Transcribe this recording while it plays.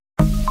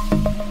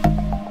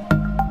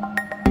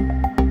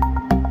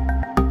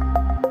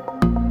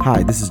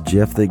Hi, this is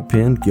Jeff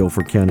Thigpen,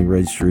 Guilford County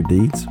Register of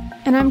Deeds.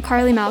 And I'm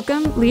Carly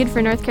Malcolm, Lead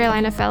for North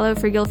Carolina Fellow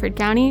for Guilford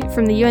County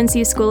from the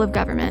UNC School of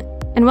Government.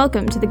 And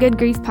welcome to the Good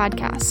Grief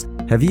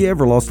Podcast. Have you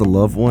ever lost a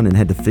loved one and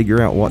had to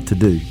figure out what to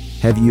do?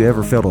 Have you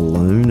ever felt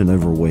alone and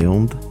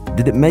overwhelmed?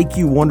 Did it make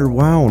you wonder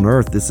why on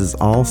earth this is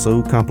all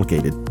so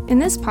complicated? In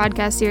this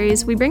podcast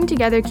series, we bring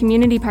together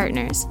community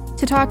partners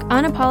to talk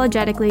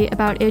unapologetically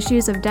about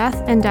issues of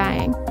death and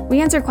dying. We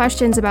answer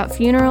questions about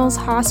funerals,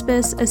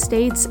 hospice,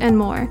 estates, and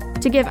more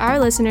to give our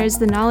listeners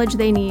the knowledge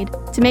they need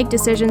to make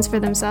decisions for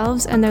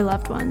themselves and their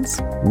loved ones.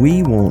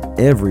 We want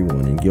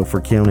everyone in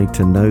Guilford County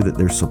to know that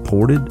they're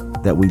supported,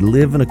 that we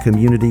live in a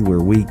community where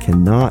we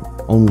can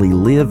not only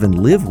live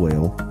and live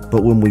well,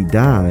 but when we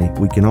die,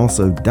 we can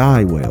also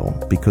die well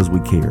because we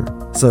care.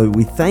 So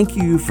we thank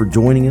you for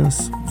joining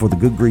us for the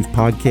Good Grief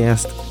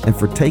Podcast and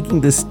for taking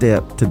this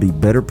step to be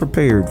better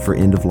prepared for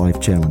end-of-life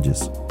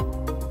challenges.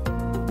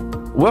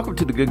 Welcome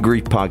to the Good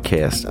Grief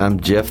Podcast. I'm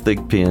Jeff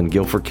Thigpen,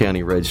 Guilford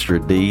County Register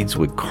of Deeds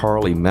with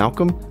Carly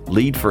Malcolm,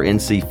 Lead for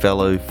NC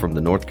Fellow from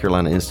the North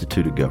Carolina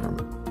Institute of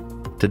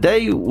Government.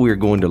 Today, we're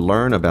going to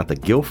learn about the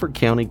Guilford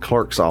County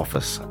Clerk's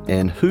Office,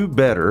 and who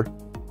better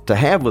to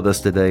have with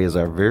us today is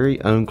our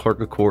very own Clerk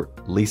of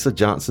Court, Lisa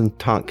Johnson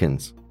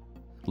Tompkins.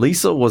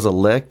 Lisa was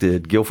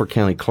elected Guilford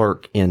County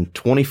Clerk in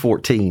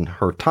 2014.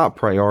 Her top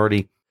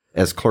priority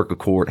as Clerk of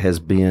Court has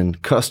been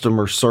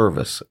customer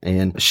service,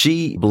 and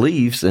she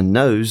believes and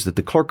knows that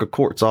the Clerk of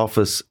Court's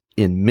office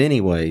in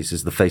many ways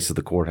is the face of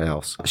the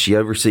courthouse. She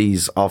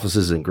oversees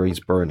offices in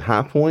Greensboro and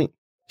High Point.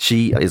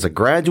 She is a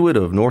graduate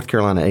of North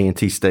Carolina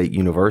A&T State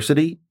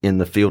University in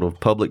the field of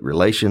public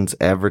relations,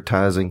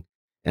 advertising,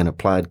 and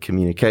applied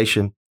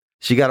communication.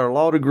 She got her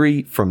law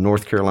degree from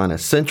North Carolina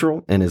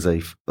Central and is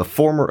a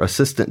former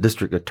assistant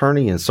district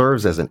attorney and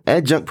serves as an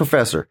adjunct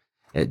professor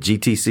at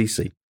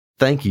GTCC.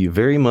 Thank you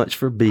very much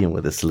for being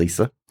with us,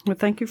 Lisa. Well,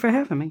 thank you for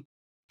having me.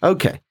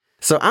 Okay,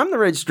 so I'm the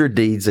Register of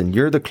Deeds and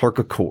you're the Clerk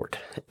of Court,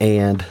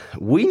 and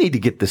we need to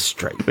get this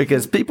straight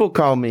because people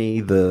call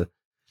me the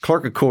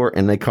Clerk of Court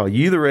and they call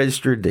you the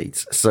Register of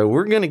Deeds. So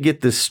we're going to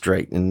get this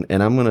straight, and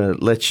I'm going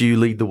to let you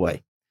lead the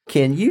way.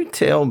 Can you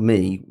tell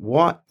me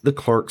what the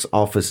clerk's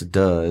office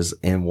does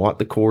and what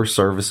the core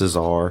services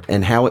are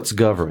and how it's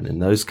governed and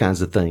those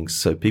kinds of things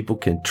so people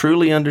can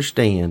truly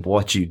understand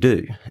what you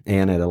do?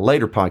 And at a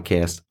later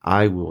podcast,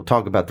 I will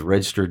talk about the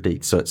Register of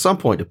Deeds. So at some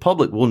point, the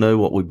public will know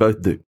what we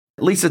both do.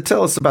 Lisa,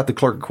 tell us about the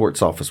Clerk of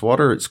Court's office. What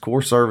are its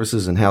core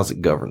services and how's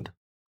it governed?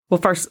 Well,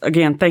 first,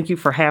 again, thank you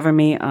for having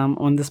me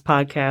on this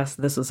podcast.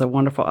 This is a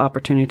wonderful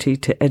opportunity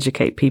to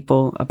educate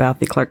people about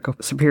the Clerk of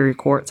Superior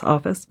Court's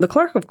office. The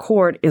Clerk of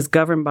Court is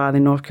governed by the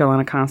North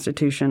Carolina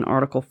Constitution,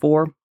 Article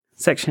 4,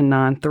 Section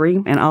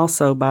 9.3, and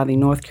also by the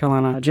North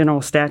Carolina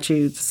General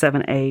Statutes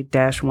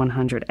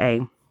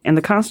 7A-100A. And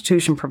the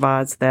Constitution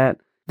provides that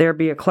there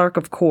be a Clerk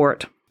of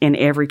Court in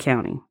every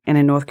county. And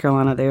in North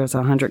Carolina, there's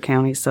 100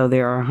 counties, so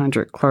there are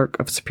 100 Clerk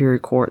of Superior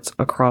Courts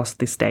across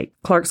the state.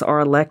 Clerks are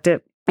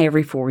elected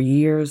every 4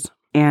 years,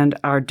 and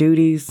our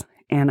duties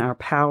and our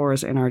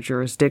powers and our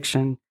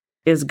jurisdiction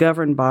is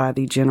governed by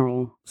the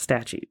general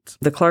statutes.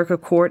 The Clerk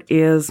of Court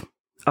is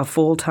a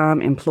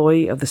full-time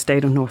employee of the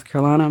state of North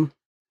Carolina,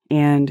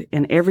 and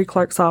in every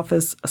clerk's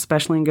office,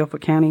 especially in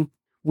Guilford County,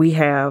 we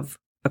have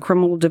a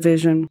criminal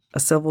division, a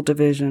civil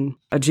division,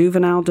 a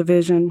juvenile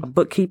division, a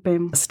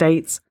bookkeeping,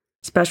 estates,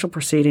 special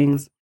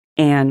proceedings,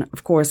 and,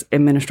 of course,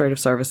 administrative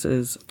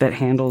services that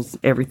handles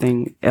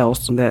everything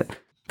else that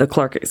the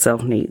clerk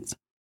itself needs.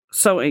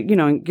 So,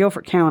 in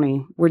Guilford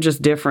County, we're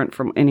just different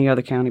from any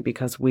other county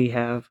because we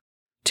have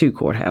 2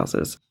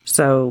 courthouses.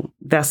 So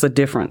that's a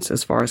difference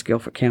as far as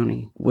Guilford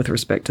County with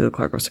respect to the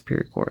Clerk of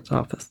Superior Court's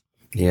office.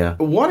 Yeah.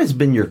 What has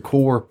been your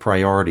core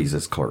priorities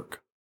as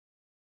clerk?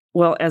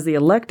 Well, as the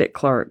elected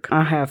clerk,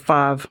 I have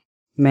 5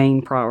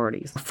 main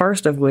priorities.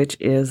 First of which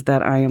is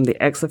that I am the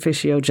ex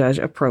officio judge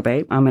of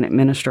probate. I'm an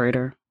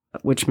administrator,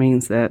 which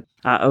means that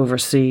I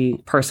oversee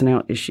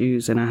personnel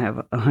issues and I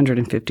have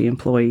 150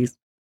 employees.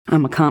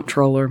 I'm a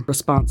comptroller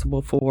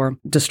responsible for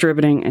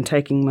distributing and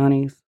taking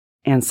monies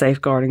and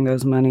safeguarding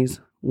those monies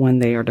when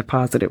they are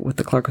deposited with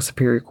the Clerk of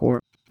Superior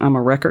Court. I'm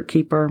a record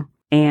keeper,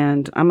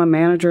 and I'm a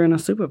manager and a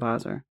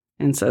supervisor.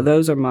 And so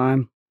those are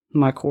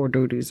my core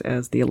duties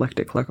as the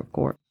elected Clerk of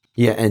Court.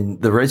 Yeah,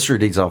 and the Register of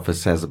Deeds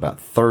office has about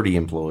 30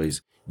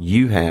 employees.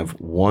 You have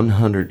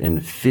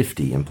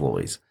 150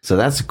 employees. So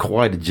that's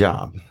quite a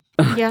job.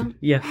 Yeah.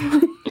 Yeah,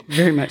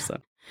 very much so.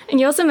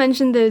 And you also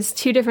mentioned those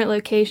 2 different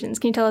locations.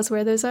 Can you tell us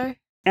where those are?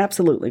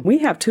 Absolutely. We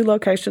have 2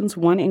 locations,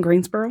 one in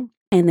Greensboro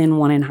and then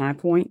one in High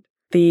Point.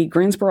 The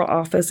Greensboro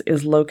office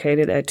is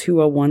located at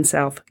 201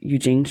 South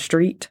Eugene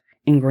Street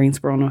in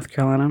Greensboro, North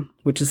Carolina,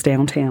 which is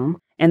downtown.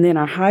 And then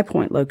our High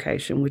Point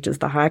location, which is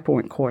the High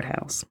Point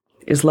Courthouse,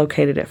 is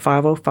located at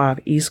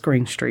 505 East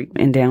Green Street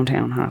in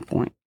downtown High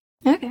Point.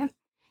 Okay.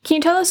 Can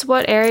you tell us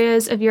what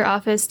areas of your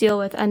office deal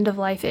with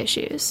end-of-life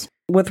issues?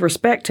 With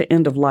respect to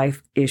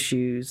end-of-life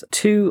issues,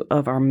 2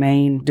 of our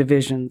main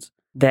divisions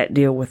that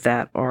deal with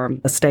that are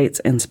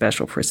estates and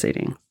special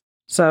proceedings.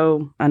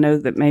 So I know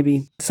that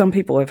maybe some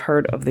people have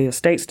heard of the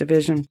Estates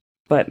Division,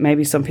 but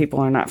maybe some people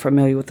are not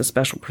familiar with the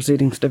Special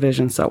Proceedings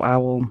Division, so I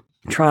will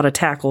try to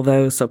tackle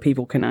those so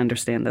people can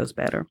understand those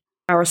better.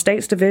 Our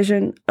Estates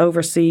Division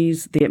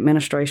oversees the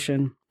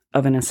administration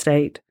of an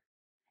estate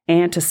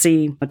and to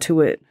see to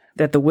it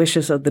that the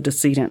wishes of the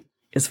decedent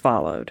is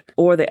followed,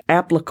 or the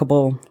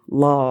applicable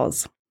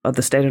laws of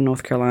the state of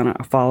North Carolina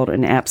are followed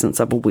in the absence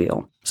of a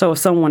will. So if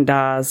someone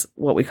dies,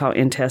 what we call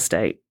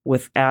intestate,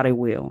 without a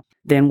will,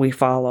 then we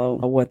follow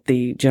what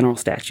the general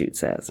statute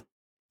says.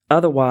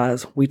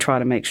 Otherwise, we try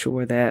to make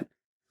sure that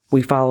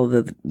we follow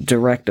the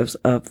directives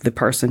of the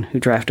person who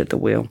drafted the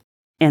will.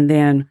 And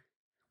then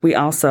we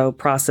also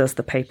process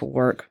the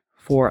paperwork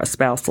for a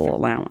spousal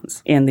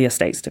allowance in the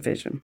Estates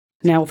Division.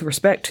 Now, with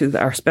respect to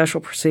our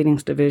Special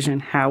Proceedings Division,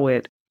 how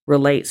it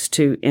relates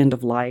to end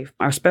of life,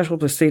 our Special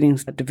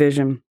Proceedings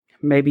Division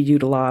may be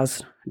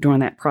utilized during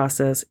that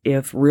process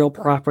if real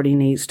property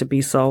needs to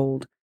be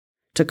sold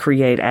to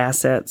create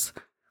assets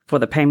for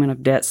the payment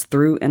of debts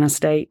through an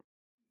estate.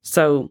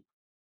 So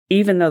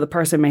even though the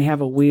person may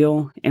have a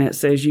will and it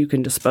says you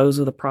can dispose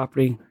of the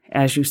property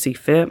as you see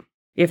fit,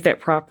 if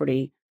that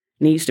property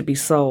needs to be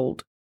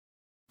sold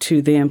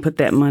to then put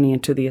that money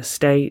into the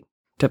estate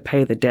to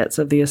pay the debts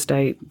of the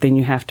estate, then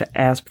you have to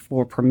ask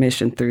for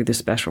permission through the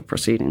Special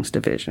Proceedings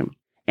Division.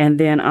 And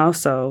then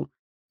also,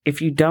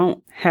 if you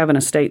don't have an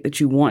estate that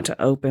you want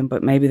to open,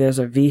 but maybe there's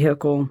a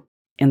vehicle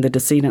in the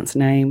decedent's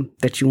name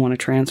that you want to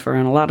transfer,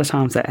 and a lot of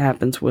times that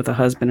happens with a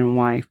husband and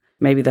wife.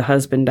 Maybe the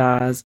husband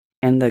dies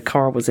and the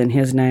car was in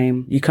his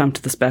name. You come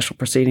to the Special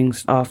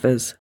Proceedings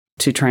Office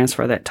to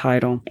transfer that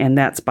title, and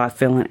that's by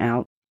filling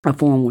out a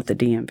form with the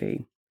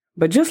DMV.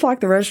 But just like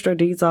the Register of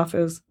Deeds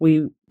Office,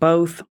 we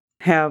both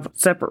have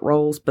separate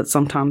roles, but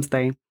sometimes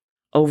they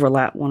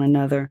overlap one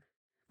another.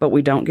 But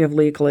we don't give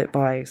legal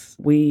advice.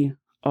 We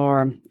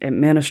are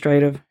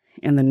administrative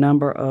in the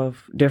number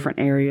of different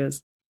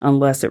areas,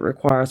 unless it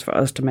requires for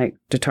us to make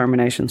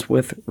determinations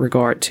with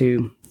regard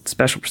to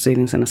special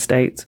proceedings and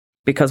estates,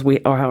 because we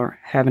are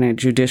having a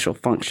judicial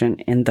function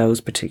in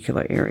those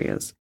particular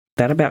areas.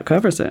 That about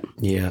covers it.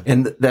 Yeah.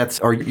 And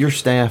are your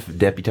staff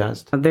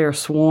deputized? They're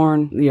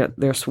sworn. Yeah,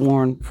 they're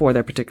sworn for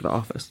their particular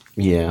office.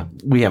 Yeah.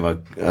 We have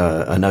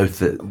an oath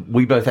that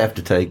we both have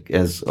to take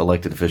as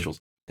elected officials.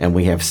 And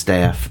we have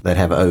staff that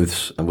have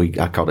oaths, and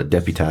I call it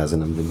deputizing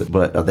them,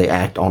 but they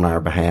act on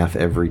our behalf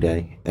every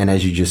day. And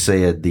as you just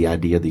said, the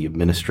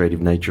administrative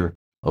nature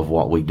of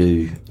what we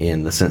do,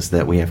 in the sense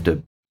that we have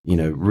to,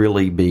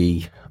 really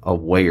be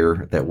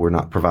aware that we're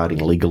not providing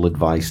legal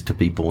advice to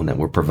people and that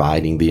we're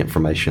providing the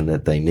information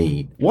that they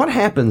need. What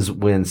happens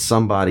when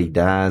somebody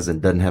dies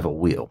and doesn't have a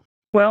will?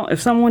 Well,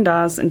 if someone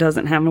dies and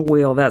doesn't have a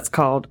will, that's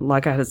called,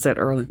 like I had said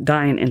earlier,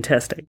 dying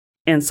intestate.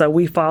 And so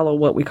we follow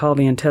what we call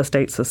the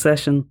Intestate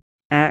Succession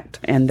Act,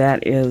 and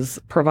that is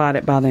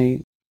provided by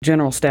the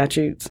general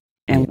statutes,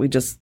 and we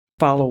just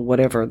follow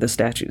whatever the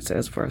statute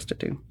says for us to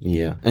do.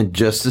 Yeah. And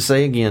just to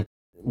say again,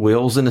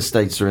 wills and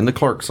estates are in the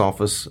clerk's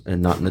office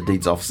and not in the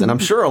deeds office. And I'm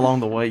sure along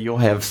the way you'll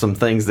have some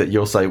things that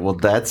you'll say, well,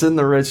 that's in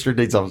the Register of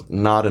Deeds office,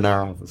 not in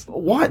our office.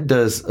 What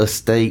does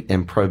estate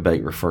and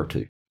probate refer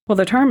to? Well,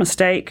 the term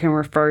estate can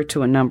refer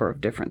to a number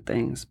of different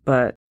things,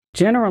 but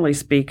generally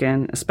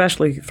speaking,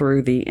 especially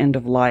through the end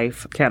of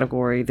life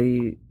category,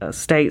 the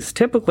estates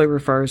typically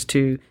refers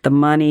to the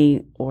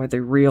money or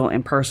the real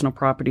and personal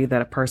property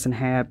that a person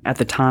had at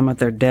the time of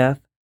their death.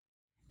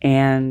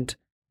 And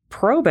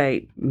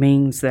probate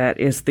means that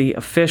it's the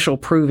official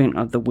proving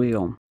of the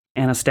will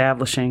and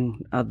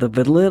establishing the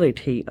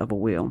validity of a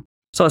will.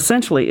 So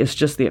essentially, it's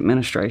just the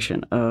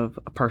administration of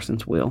a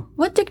person's will.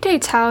 What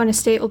dictates how an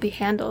estate will be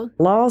handled?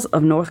 Laws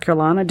of North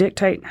Carolina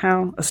dictate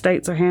how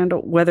estates are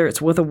handled, whether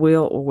it's with a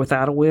will or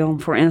without a will.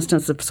 For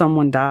instance, if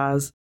someone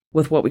dies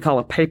with what we call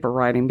a paper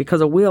writing,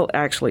 because a will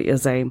actually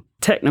is a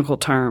technical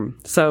term.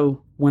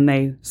 So when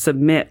they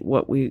submit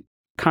what we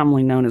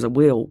commonly known as a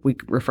will, we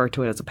refer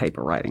to it as a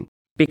paper writing,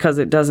 because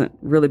it doesn't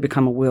really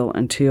become a will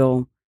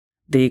until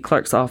the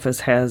clerk's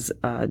office has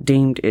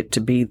deemed it to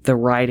be the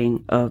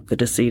writing of the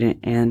decedent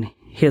and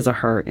his or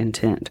her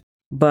intent.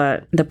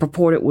 But the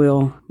purported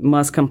will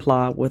must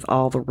comply with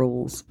all the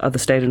rules of the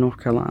state of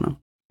North Carolina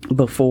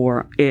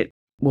before it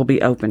will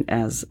be opened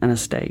as an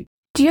estate.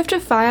 Do you have to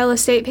file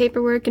estate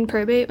paperwork and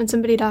probate when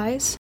somebody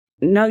dies?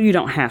 No, you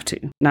don't have to,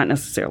 not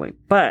necessarily.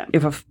 But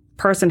if a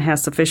person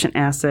has sufficient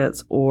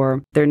assets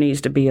or there needs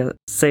to be a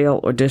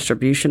sale or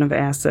distribution of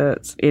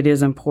assets, it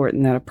is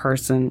important that a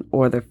person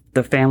or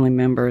the family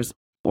members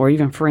or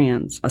even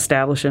friends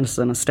establish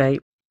an estate.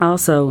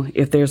 Also,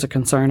 if there's a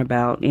concern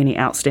about any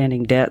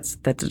outstanding debts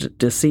that the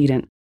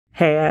decedent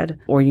had,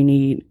 or you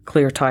need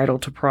clear title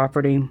to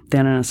property,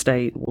 then an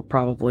estate will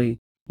probably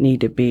need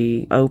to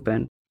be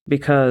open,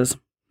 because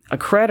a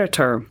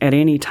creditor at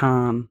any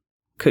time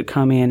could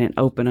come in and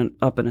open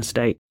up an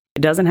estate.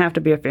 It doesn't have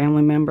to be a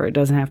family member. It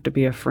doesn't have to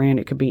be a friend.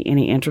 It could be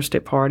any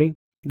interested party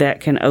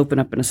that can open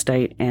up an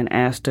estate and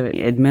ask to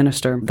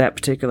administer that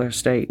particular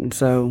estate. And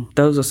so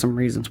those are some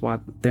reasons why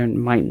there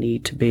might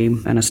need to be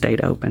an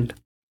estate opened.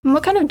 And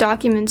what kind of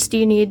documents do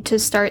you need to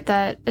start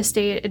that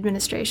estate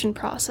administration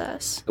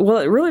process? Well,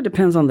 it really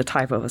depends on the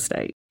type of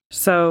estate.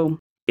 So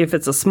if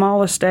it's a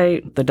small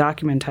estate, the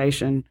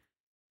documentation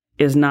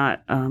is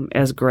not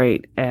as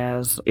great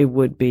as it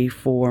would be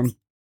for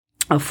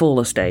a full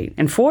estate.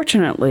 And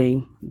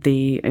fortunately,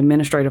 the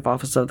Administrative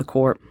Office of the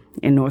Court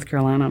in North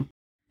Carolina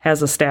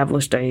has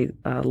established a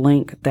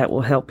link that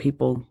will help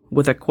people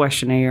with a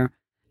questionnaire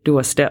do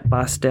a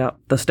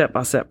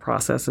step-by-step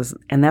processes,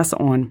 and that's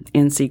on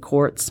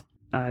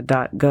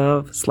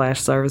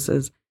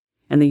nccourts.gov/services.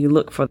 And then you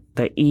look for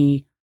the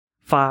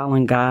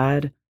e-filing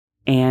guide,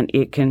 and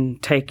it can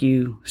take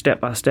you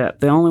step-by-step.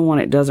 The only one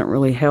it doesn't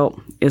really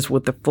help is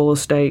with the full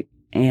estate,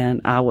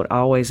 and I would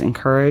always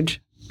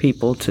encourage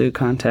people to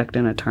contact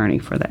an attorney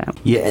for that.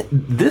 Yeah,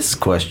 this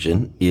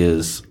question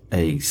is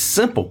a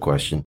simple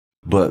question,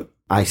 but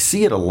I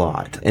see it a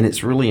lot, and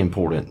it's really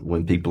important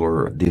when people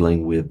are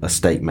dealing with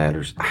estate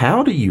matters.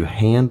 How do you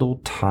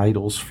handle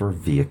titles for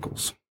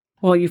vehicles?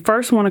 Well, you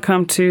first want to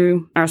come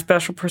to our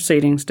Special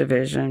Proceedings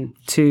Division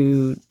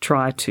to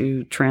try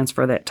to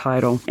transfer that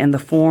title. And the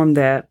form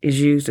that is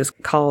used is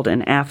called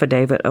an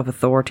Affidavit of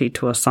Authority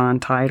to Assign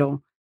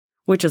Title,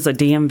 which is a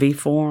DMV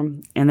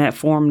form. And that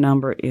form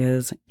number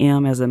is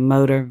M as in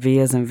motor, V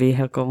as in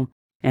vehicle,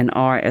 and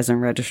R as in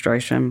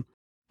registration,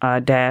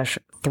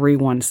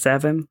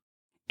 -317.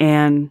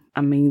 And I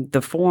mean,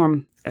 the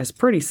form is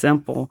pretty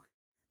simple.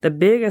 The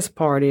biggest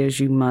part is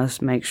you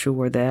must make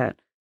sure that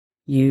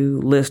you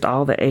list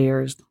all the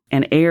heirs,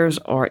 and heirs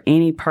are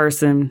any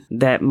person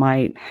that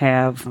might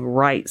have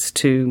rights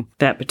to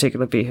that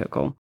particular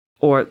vehicle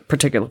or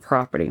particular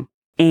property.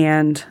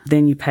 And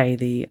then you pay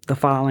the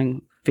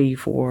filing fee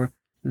for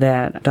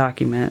that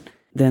document.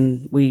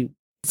 Then we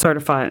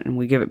certify it and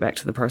we give it back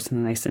to the person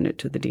and they send it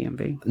to the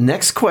DMV.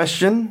 Next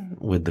question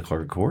with the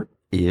clerk of court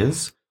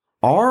is,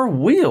 are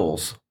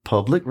wills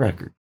public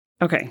record?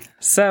 Okay,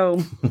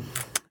 so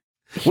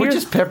we're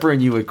just peppering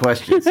you with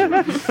questions.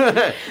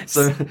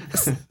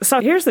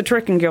 So here's the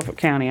trick in Guilford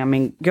County. I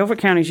mean, Guilford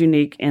County is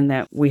unique in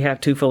that we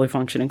have 2 fully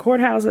functioning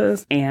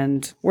courthouses,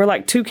 and we're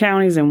like 2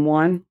 counties in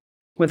one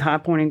with High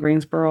Point and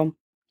Greensboro.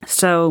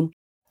 So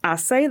I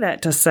say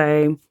that to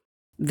say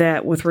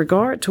that with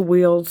regard to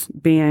wills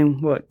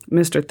being what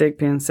Mr.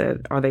 Thigpen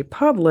said, are they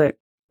public?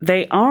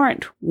 They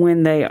aren't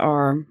when they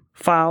are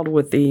filed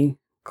with the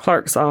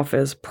clerk's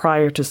office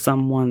prior to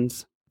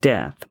someone's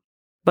death.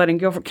 But in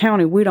Guilford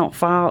County, we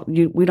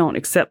don't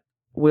accept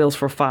wills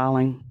for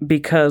filing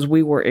because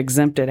we were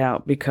exempted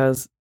out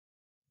because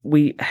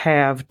we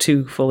have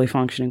 2 fully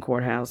functioning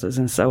courthouses.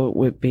 And so it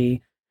would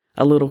be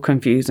a little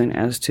confusing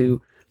as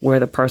to where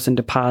the person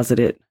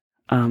deposited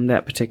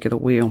that particular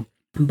will.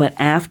 But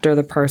after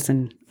the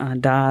person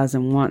dies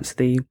and once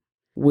the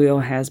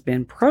will has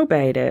been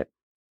probated,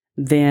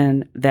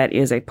 then that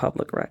is a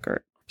public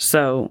record.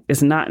 So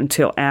it's not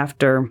until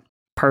after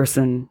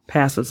person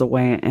passes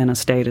away and a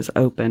estate is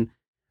open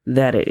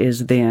that it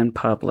is then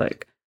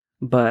public.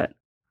 But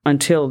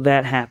until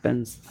that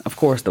happens, of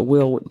course, the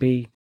will would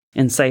be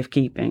in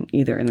safekeeping,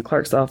 either in the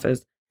clerk's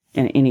office,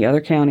 in any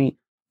other county,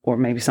 or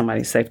maybe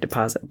somebody's safe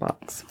deposit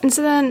box. And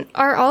so then,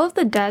 are all of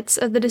the debts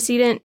of the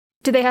decedent,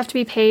 do they have to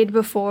be paid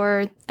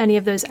before any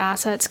of those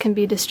assets can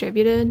be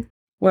distributed?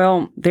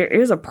 Well, there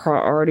is a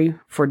priority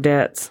for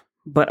debts,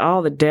 but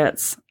all the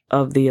debts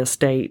of the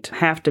estate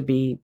have to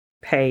be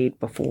paid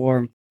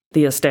before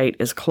the estate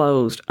is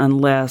closed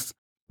unless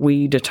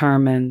we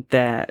determine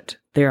that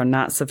there are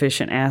not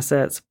sufficient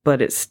assets,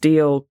 but it's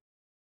still,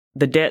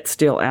 the debt's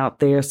still out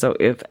there. So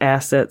if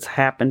assets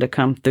happen to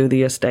come through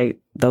the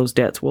estate, those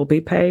debts will be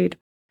paid.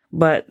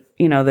 But,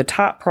 the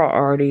top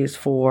priorities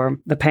for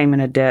the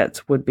payment of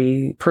debts would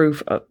be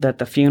proof that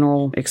the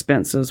funeral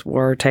expenses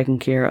were taken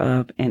care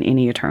of and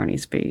any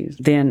attorney's fees.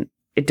 Then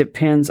it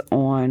depends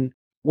on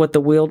what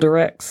the will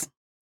directs.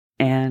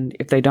 And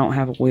if they don't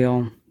have a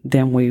will,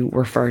 then we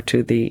refer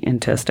to the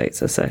Intestate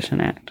Succession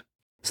Act.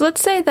 So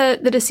let's say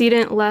that the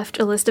decedent left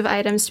a list of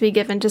items to be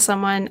given to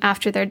someone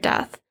after their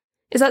death.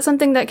 Is that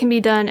something that can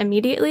be done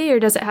immediately, or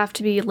does it have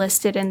to be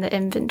listed in the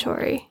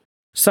inventory?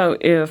 So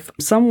if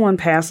someone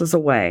passes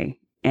away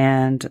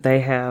and they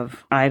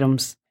have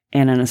items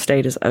and an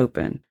estate is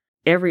open,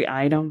 every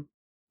item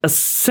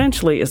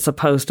essentially is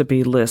supposed to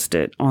be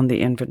listed on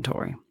the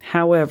inventory.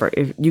 However,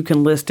 if you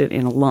can list it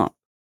in a lump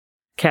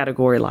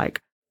category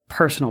like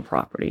personal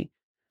property.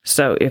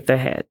 So if they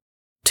had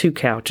 2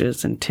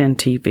 couches and 10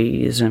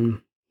 TVs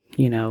and,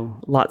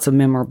 lots of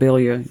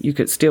memorabilia, you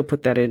could still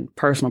put that in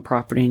personal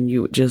property and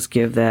you would just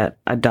give that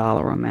a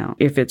dollar amount.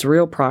 If it's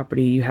real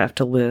property, you have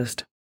to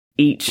list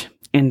each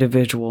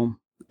individual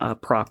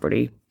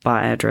property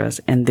by address,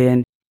 and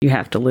then you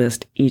have to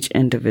list each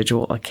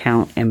individual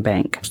account and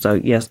bank. So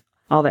yes,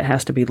 all that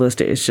has to be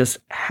listed. It's just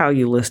how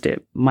you list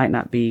it might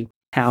not be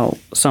how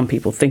some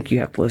people think you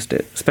have to list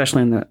it,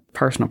 especially in the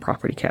personal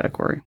property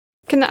category.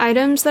 Can the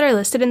items that are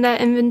listed in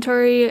that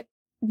inventory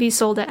be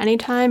sold at any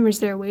time, or is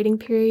there a waiting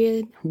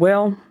period?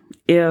 Well,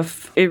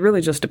 if it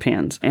really just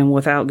depends. And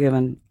without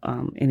giving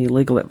any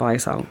legal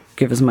advice, I'll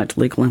give as much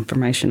legal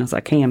information as I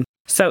can.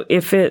 So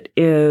if it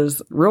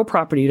is real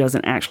property,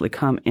 doesn't actually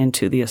come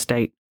into the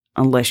estate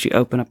unless you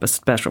open up a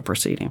special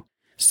proceeding.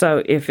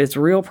 So if it's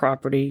real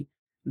property,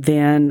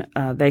 then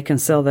they can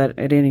sell that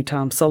at any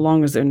time, so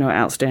long as there are no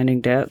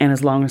outstanding debt and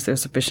as long as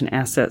there's sufficient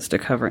assets to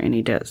cover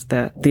any debts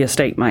that the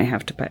estate might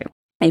have to pay.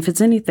 If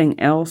it's anything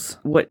else,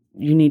 what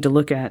you need to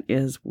look at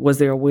is, was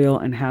there a will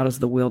and how does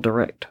the will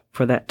direct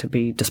for that to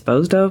be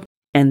disposed of?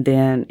 And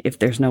then if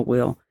there's no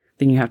will,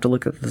 then you have to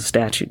look at the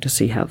statute to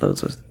see how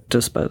those are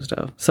disposed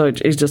of. So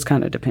it just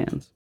kind of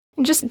depends.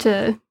 Just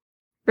to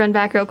run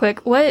back real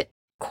quick, what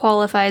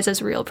qualifies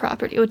as real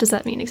property? What does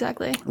that mean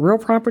exactly? Real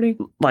property,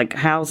 like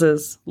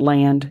houses,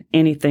 land,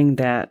 anything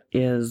that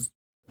is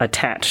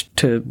attached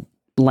to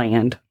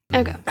land.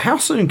 Okay. How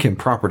soon can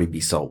property be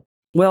sold?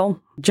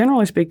 Well,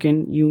 generally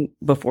speaking,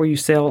 before you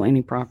sell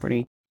any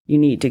property, you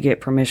need to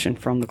get permission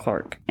from the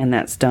clerk, and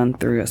that's done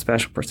through a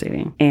special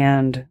proceeding.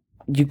 And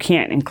you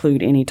can't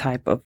include any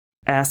type of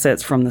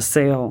assets from the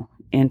sale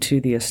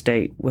into the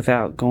estate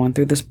without going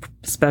through this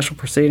special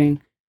proceeding.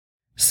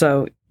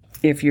 So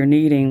if you're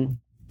needing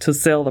to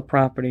sell the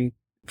property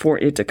for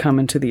it to come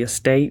into the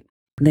estate,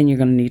 then you're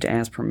going to need to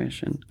ask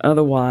permission.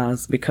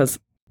 Otherwise, because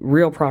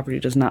real property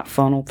does not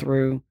funnel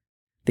through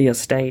the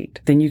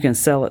estate, then you can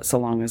sell it so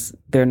long as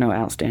there are no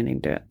outstanding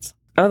debts.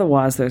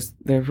 Otherwise, there's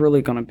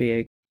really going to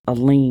be a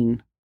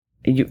lien.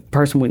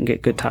 Person wouldn't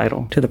get good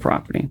title to the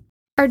property.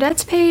 Are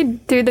debts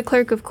paid through the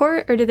clerk of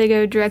court, or do they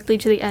go directly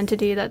to the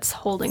entity that's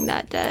holding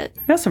that debt?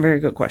 That's a very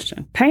good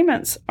question.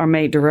 Payments are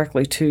made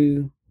directly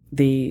to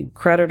the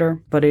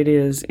creditor, but it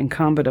is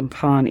incumbent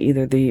upon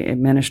either the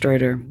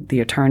administrator, the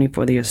attorney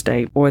for the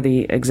estate, or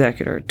the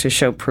executor to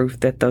show proof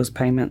that those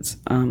payments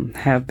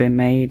have been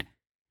made.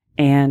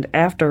 And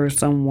after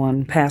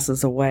someone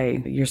passes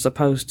away, you're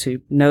supposed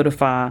to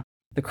notify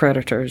the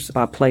creditors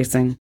by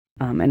placing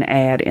an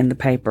ad in the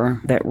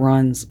paper that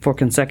runs for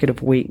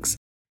consecutive weeks.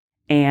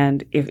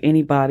 And if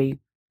anybody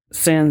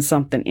sends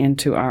something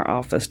into our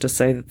office to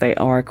say that they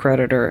are a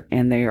creditor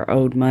and they are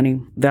owed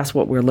money, that's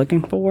what we're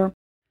looking for,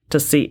 to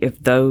see if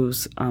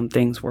those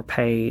things were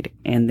paid.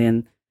 And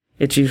then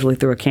it's usually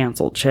through a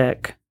canceled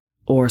check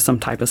or some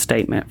type of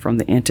statement from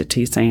the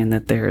entity saying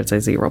that there is a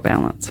zero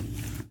balance.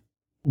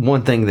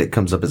 One thing that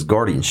comes up is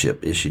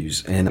guardianship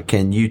issues. And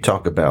can you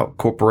talk about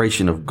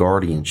corporation of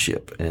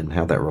guardianship and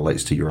how that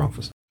relates to your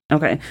office?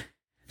 Okay.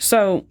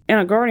 So in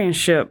a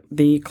guardianship,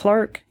 the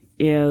clerk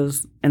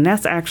is, and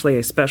that's actually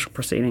a special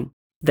proceeding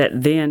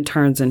that then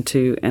turns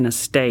into an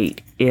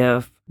estate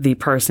if the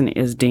person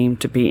is deemed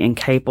to be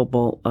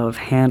incapable of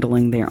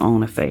handling their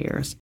own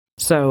affairs.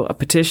 So a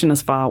petition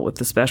is filed with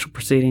the special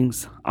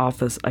proceedings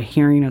office, a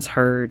hearing is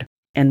heard,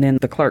 and then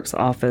the clerk's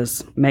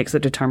office makes a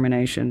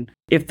determination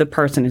if the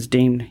person is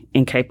deemed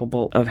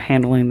incapable of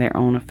handling their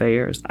own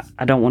affairs.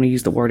 I don't want to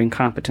use the word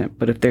incompetent,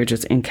 but if they're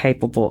just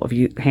incapable of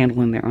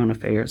handling their own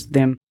affairs,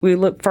 then we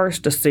look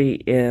first to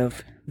see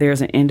if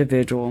there's an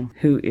individual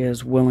who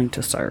is willing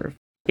to serve.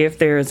 If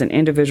there is an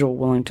individual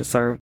willing to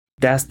serve,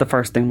 that's the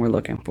first thing we're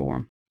looking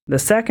for. The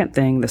second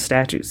thing the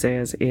statute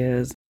says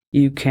is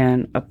you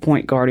can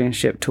appoint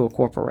guardianship to a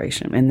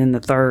corporation. And then the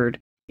third,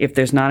 if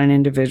there's not an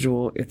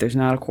individual, if there's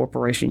not a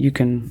corporation, you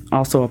can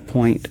also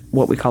appoint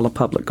what we call a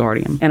public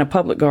guardian. And a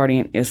public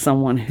guardian is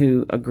someone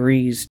who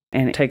agrees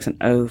and takes an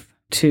oath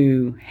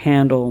to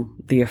handle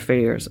the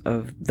affairs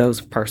of those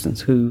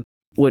persons who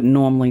would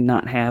normally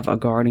not have a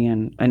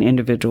guardian, an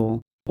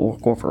individual, or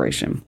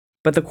corporation.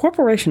 But the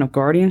Corporation of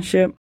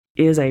Guardianship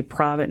is a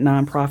private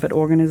nonprofit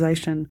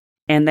organization,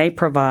 and they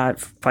provide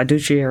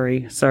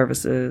fiduciary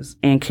services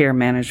and care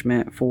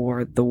management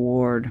for the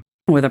ward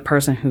with a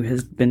person who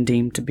has been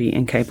deemed to be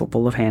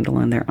incapable of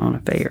handling their own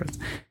affairs.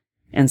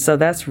 And so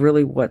that's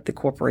really what the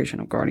Corporation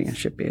of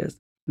Guardianship is.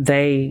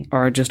 They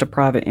are just a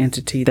private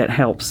entity that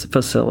helps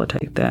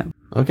facilitate that.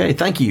 Okay,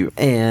 thank you.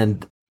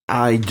 And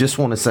I just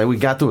want to say we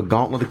got through a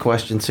gauntlet of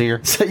questions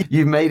here. So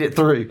you made it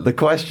through the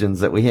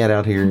questions that we had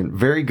out here.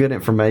 Very good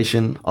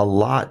information, a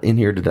lot in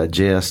here to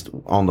digest.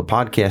 On the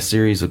podcast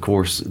series, of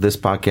course, this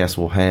podcast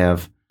will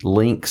have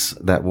links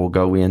that will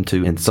go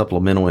into and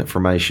supplemental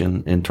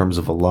information in terms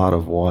of a lot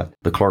of what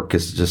the clerk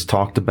has just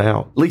talked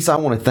about. Lisa, I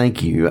want to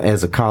thank you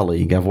as a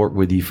colleague. I've worked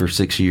with you for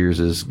 6 years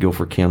as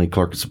Guilford County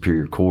Clerk of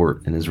Superior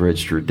Court and as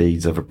Register of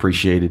Deeds. I've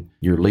appreciated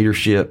your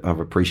leadership.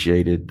 I've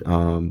appreciated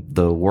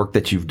the work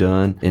that you've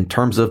done in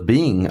terms of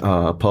being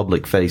a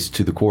public face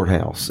to the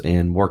courthouse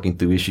and working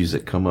through issues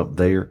that come up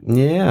there.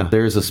 Yeah,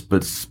 there's a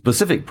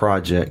specific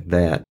project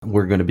that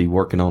we're going to be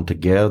working on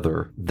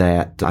together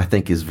that I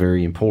think is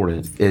very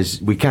important.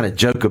 Is we kind of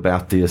joke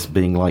about this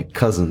being like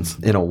cousins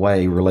in a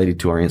way related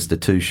to our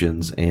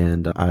institutions.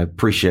 And I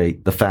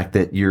appreciate the fact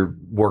that you're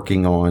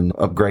working on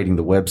upgrading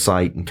the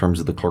website in terms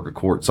of the Clerk of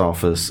Court's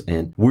office.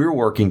 And we're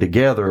working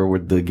together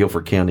with the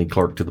Guilford County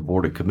Clerk to the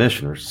Board of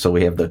Commissioners. So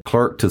we have the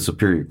Clerk to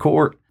Superior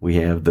Court, we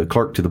have the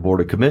Clerk to the Board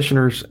of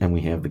Commissioners, and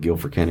we have the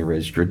Guilford County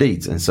Register of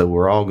Deeds. And so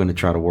we're all going to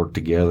try to work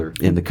together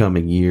in the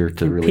coming year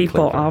to really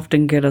People clarify.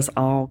 often get us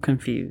all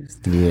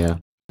confused. Yeah.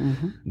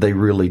 They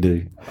really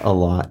do a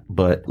lot.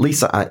 But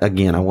Lisa, I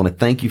want to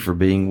thank you for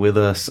being with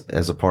us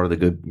as a part of the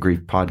Good Grief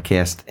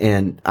podcast.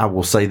 And I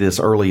will say this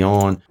early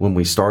on, when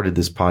we started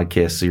this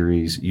podcast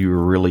series, you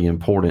were really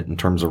important in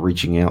terms of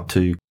reaching out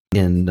to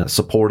and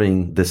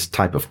supporting this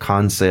type of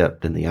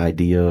concept and the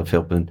idea of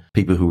helping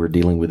people who are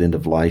dealing with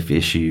end-of-life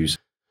issues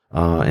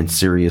and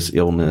serious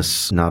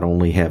illness not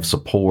only have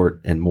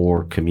support and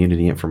more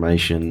community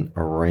information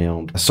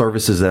around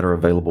services that are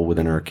available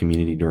within our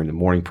community during the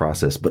mourning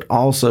process, but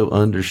also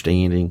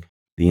understanding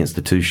the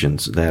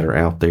institutions that are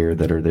out there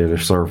that are there to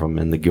serve them.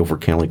 And the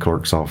Guilford County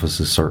Clerk's Office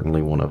is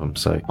certainly one of them.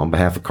 So on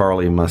behalf of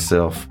Carly and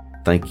myself,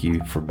 thank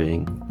you for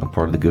being a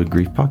part of the Good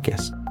Grief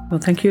podcast. Well,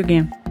 thank you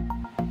again.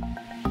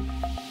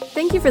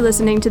 Thank you for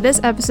listening to this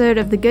episode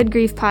of the Good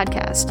Grief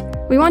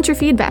podcast. We want your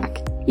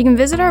feedback. You can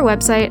visit our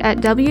website at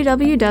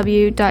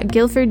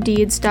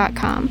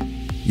www.guilforddeeds.com.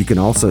 You can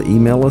also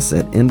email us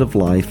at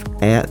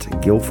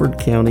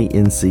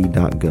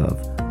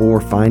endoflife@guilfordcountync.gov or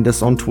find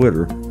us on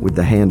Twitter with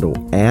the handle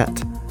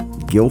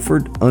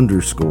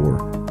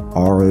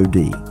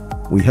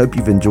 @Guilford_ROD. We hope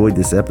you've enjoyed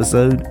this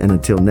episode, and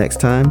until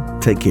next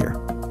time, take care.